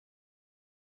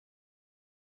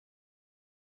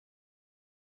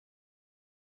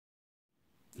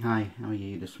Hi, how are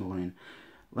you this morning?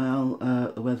 Well,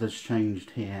 the weather's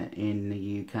changed here in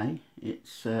the UK.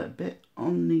 It's a bit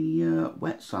on the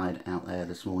wet side out there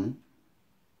this morning.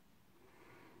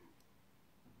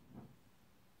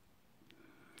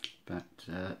 But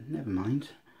never mind.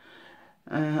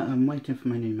 I'm waiting for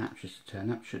my new mattress to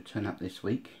turn up. Should turn up this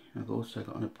week. I've also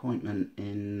got an appointment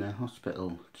in the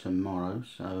hospital tomorrow,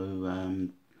 so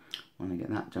want to get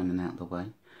that done and out of the way.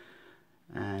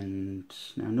 And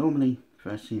now normally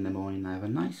first thing in the morning I have a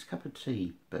nice cup of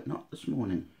tea, but not this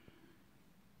morning.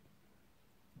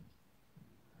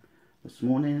 This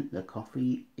morning the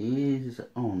coffee is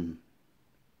on.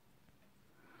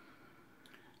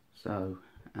 So,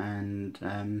 and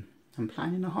I'm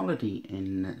planning a holiday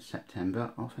in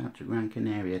September, off out to Gran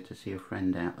Canaria to see a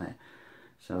friend out there.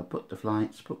 So I booked the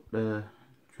flights, booked the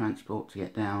transport to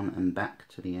get down and back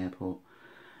to the airport,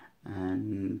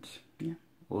 and yeah,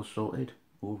 all sorted,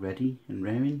 all ready and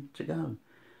raring to go.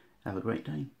 Have a great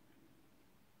day.